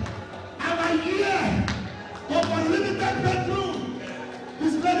 2023. Our year of unlimited bedroom.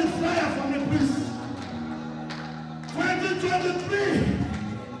 Display the flyer for me, please. 2023.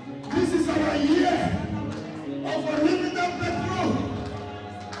 This is our year of unlimited breakthrough.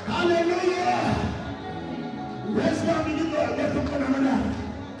 Hallelujah. Let's go begin to welcome one another.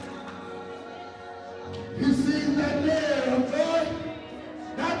 This is the day of joy.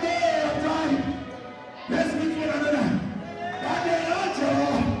 That day of joy. Let's meet one another. That day of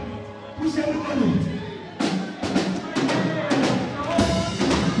joy. Push everybody.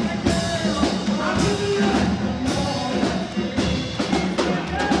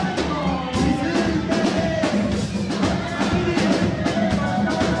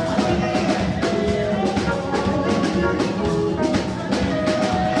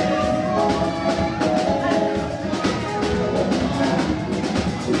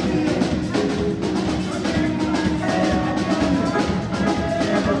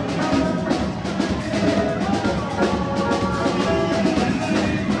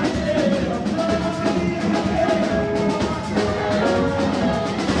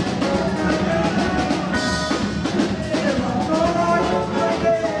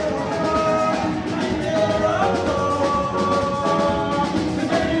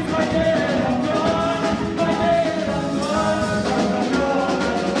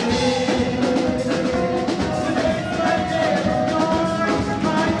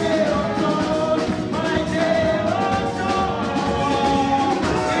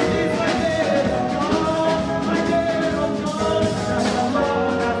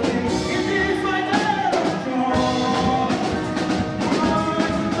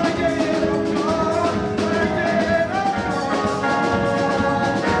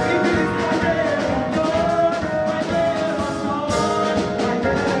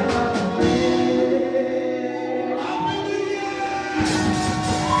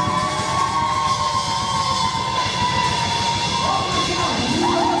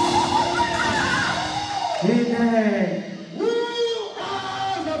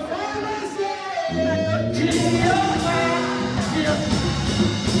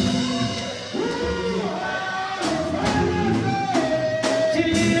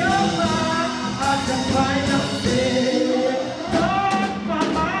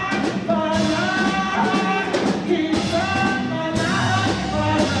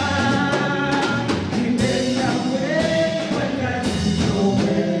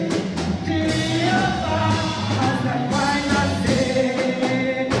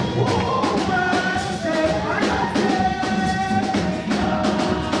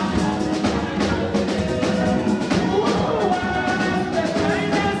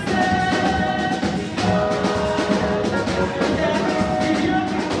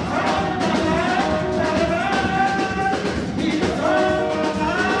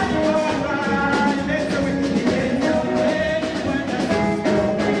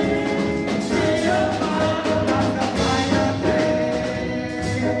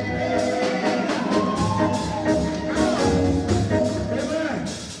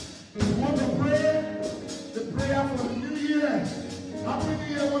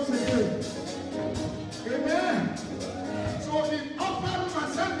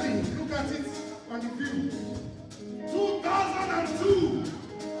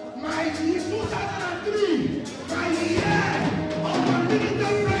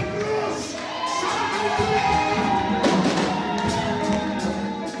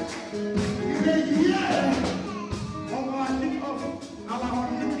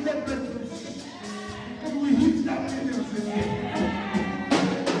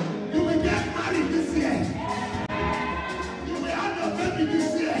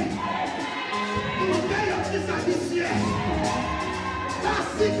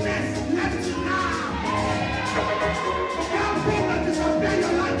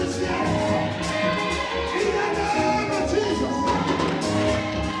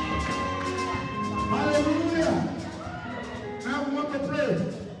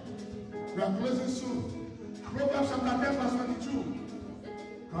 We are closing soon. Proverbs chapter 10 verse 22.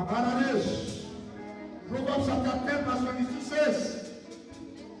 Proverbs chapter 10 verse 22 says,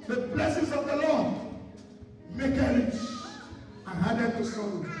 the blessings of the Lord make it rich and added to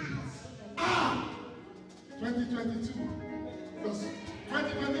sorrow. 2022. Because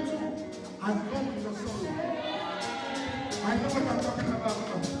 2022 has gone with your sorrow. I know what I'm talking about.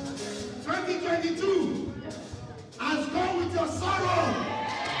 2022 has gone with your sorrow.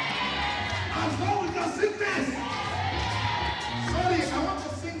 Has gone with your sickness. Sorry, I want to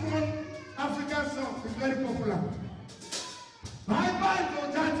sing one African song. It's very popular. Bye bye to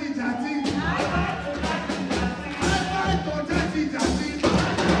Jati Jati. Bye bye to Jati Jati.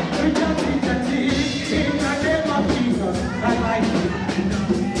 Jati Jati. In the name of Jesus. Bye bye.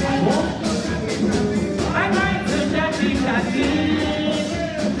 Bye bye to Jati Jati.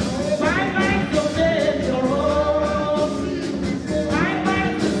 Bye bye to Pedro. Bye bye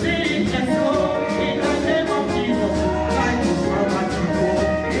to Sickness. In the name of Jesus. Bye to Papa.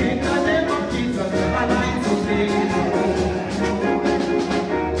 In the name of Jesus. Bye bye to Pedro.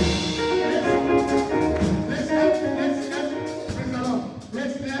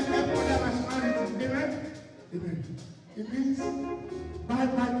 It means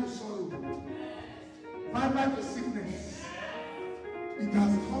bye-bye to sorrow, bye-bye to sickness. It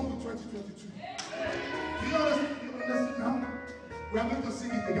has come to 2022. You understand now? We are going to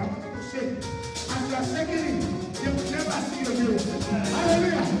sing it again. I want you to shake. As you are shaking it, they will never see you again.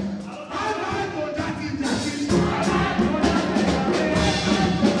 Hallelujah. Bye-bye to Jati.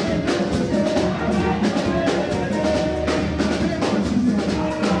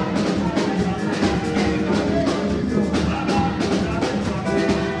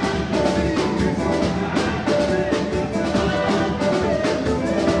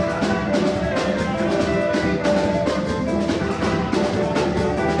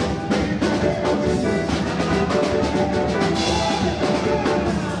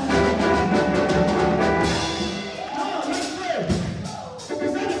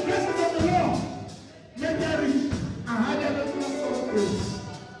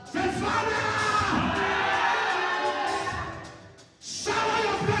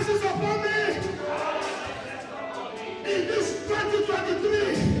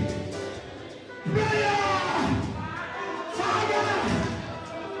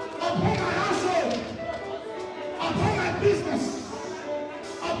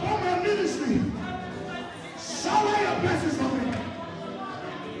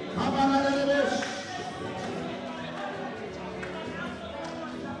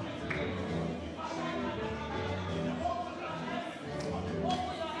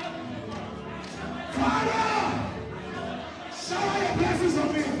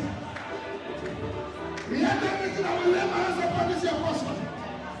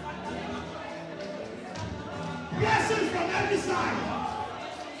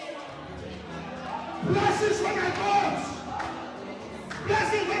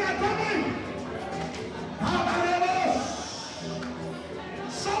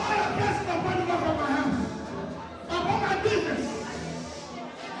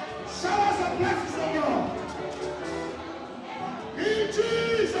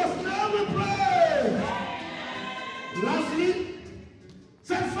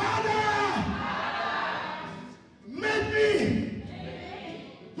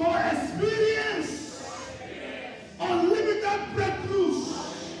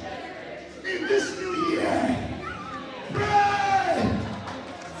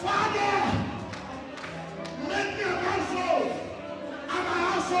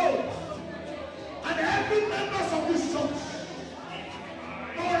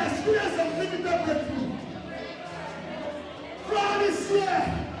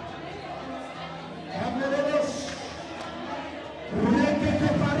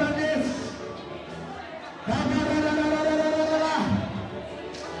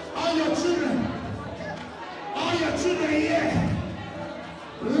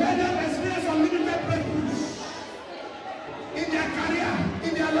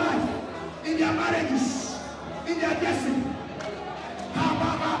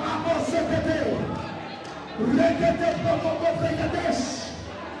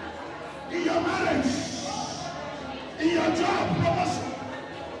 In your marriage, in your job, promotion,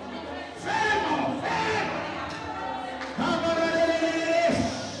 favor.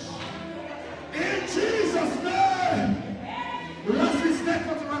 In Jesus' name. Lastly, stretch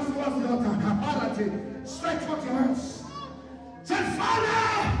forth your hands towards the altar. Stretch forth your hands. Say,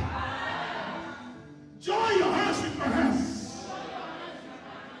 Father, join your hands with my hands.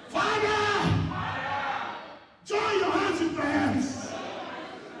 Father, join your hands with my hands.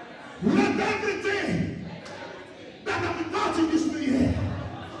 Let everything that I've been taught in this new year,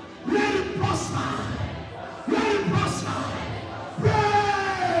 let it prosper. Let it prosper.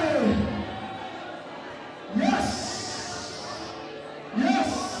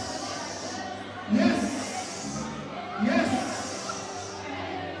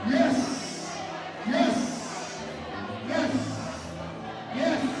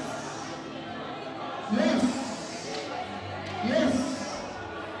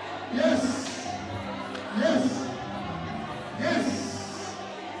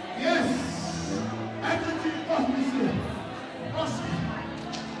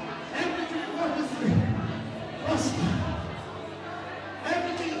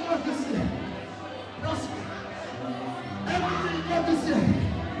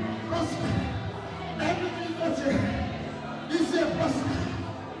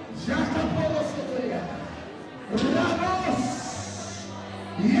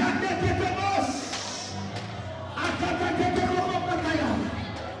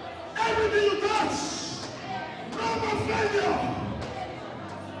 Everything you touch, no more failure.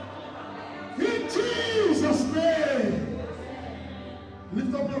 In Jesus' name.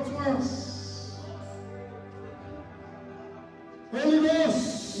 Lift up your hands. Holy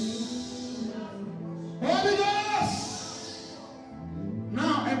Ghost. Holy Ghost.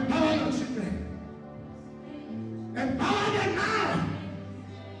 Now empower your children. Empower them now.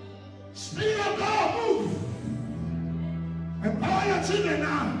 Spirit of God, move. Empower your children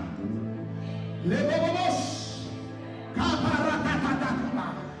now. Lebobos. Kaparatatatakuma.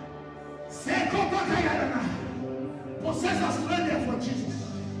 Sekopakayarana. Possess us ready for Jesus.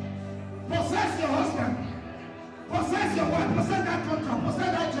 Possess your husband. Possess your wife. Possess that contract.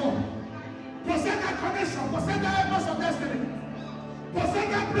 Possess that job. Possess that connection. Possess that purpose of destiny. Possess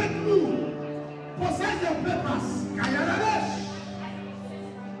that breakthrough. Possess your papers. Kayaranesh.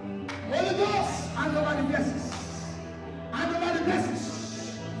 Holy Ghost, hand over the blessings. Hand over the blessings.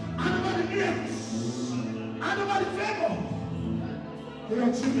 Hand over the miracles. Hand over the favor to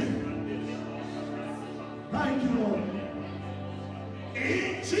your children. Thank you, Lord.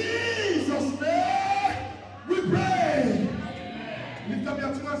 In Jesus' name, we pray. Lift up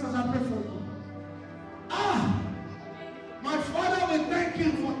your two hands as I pray for you. My Father, we thank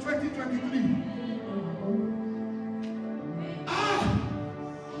you for 2023.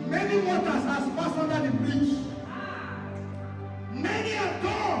 Many waters has passed under the bridge. Many have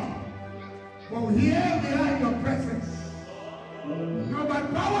gone. But here we are in your presence. Not by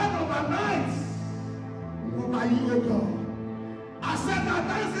power, not by might, but by you, O God. Accept our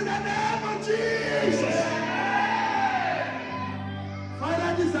thanks in the name of Jesus. Father,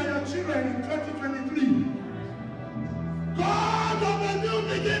 these are your children in 2023. God of a new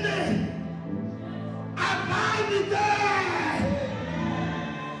beginning, abide with them.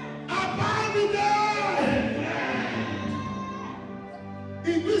 Abide with them.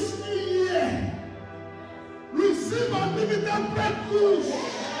 In this new year, receive unlimited breakthroughs.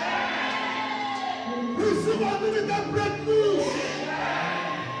 Receive unlimited breakthroughs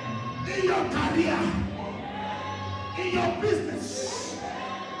in your career, in your business,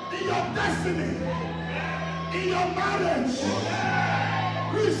 in your destiny, in your marriage.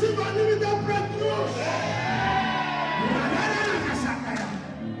 Receive unlimited breakthroughs.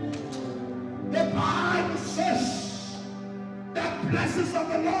 The Bible says that blessings of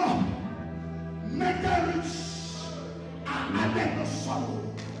the Lord make them rich and added no sorrow.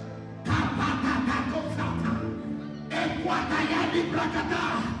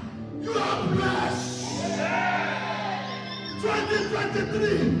 You are blessed.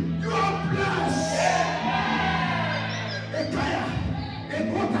 2023, you are blessed. Ekaya,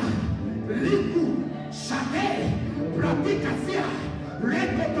 Ekota, Liku, Shate, Pratikasia,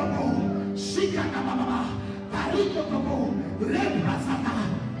 Rekotomo, Shikanababa, Parikotomo, Reprasata.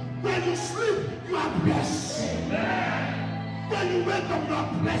 When you sleep, you are blessed. When you wake up, you are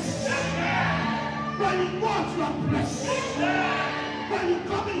blessed. When you walk, you are blessed. When you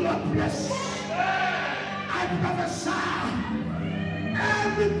come in, you are blessed. I prophesy,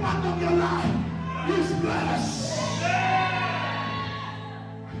 every part of your life is blessed.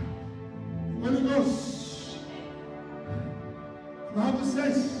 Holy Ghost, the Bible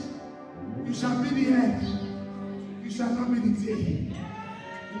says, you shall be the head, you shall not be the tail.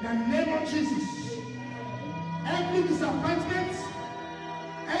 In the name of Jesus, every disappointment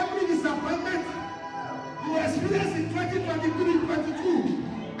you experienced in 2023-22,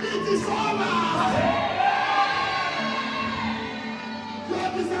 it is over. Your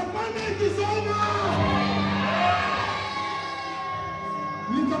disappointment is over.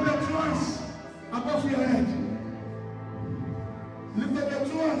 Lift up your two hands above your head. Lift up your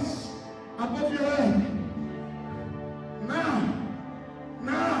two hands above your head.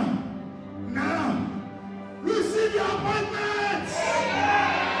 Now, receive your appointment.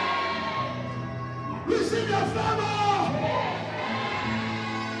 Receive your favor.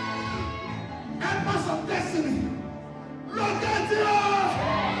 Helpers of destiny. Look at you.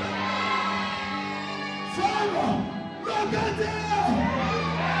 Favor. Look at you.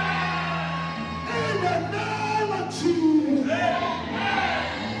 In the name of Jesus.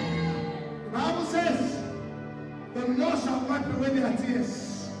 The Bible says, the Lord shall wipe away their tears.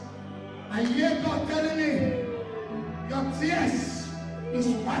 I hear God telling me, your tears is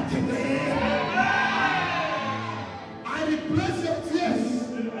wiped away. I replace your tears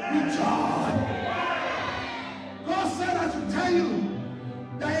with joy. God said I should tell you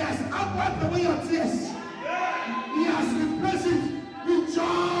that He has wiped away your tears. He has replaced it with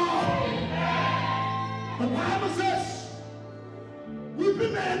joy. The Bible says, weeping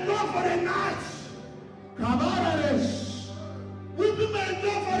Weeping may endure for the night. Kabares. Weeping may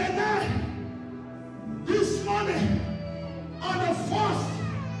endure for the night. This morning, on the 1st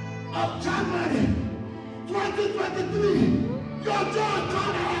of January 2023, your joy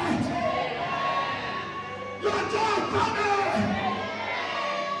coming. Your joy coming.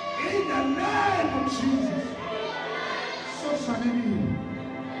 In the name of Jesus. So shall it be.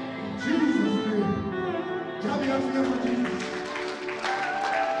 Jesus.